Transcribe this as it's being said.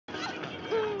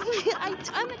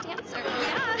I'm a dancer.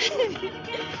 Yeah.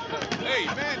 Hey,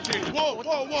 man, Jake, whoa!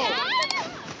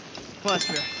 Dad? Come on,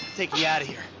 Spirit. Take me out of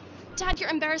here. Dad, you're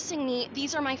embarrassing me.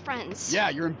 These are my friends. Yeah,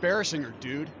 you're embarrassing her,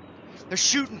 dude. They're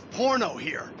shooting porno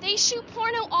here. They shoot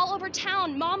porno all over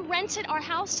town. Mom rented our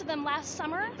house to them last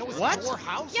summer. That was What? your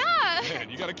house? Yeah. Man,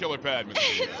 you got a killer pad,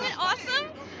 Mr. Isn't it awesome?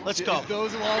 Let's go. If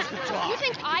those walls could talk. You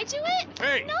think I do it?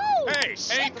 Hey! No! Hey!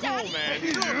 Shit, Ain't cool, Daddy.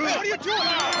 man. What are you doing?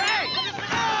 Hey!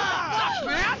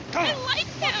 Man! I like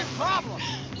him. Problem.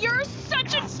 You're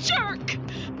such a jerk.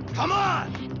 Come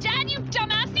on! Dad, you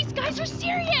dumbass. These guys are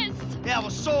serious. Yeah, well,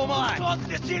 so am I. Talk to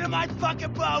the seat of my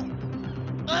fucking boat.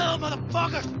 Oh,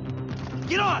 motherfuckers!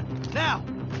 Get on, now!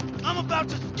 I'm about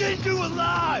to skin you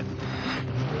alive!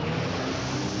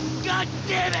 God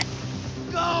damn it!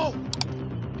 Go!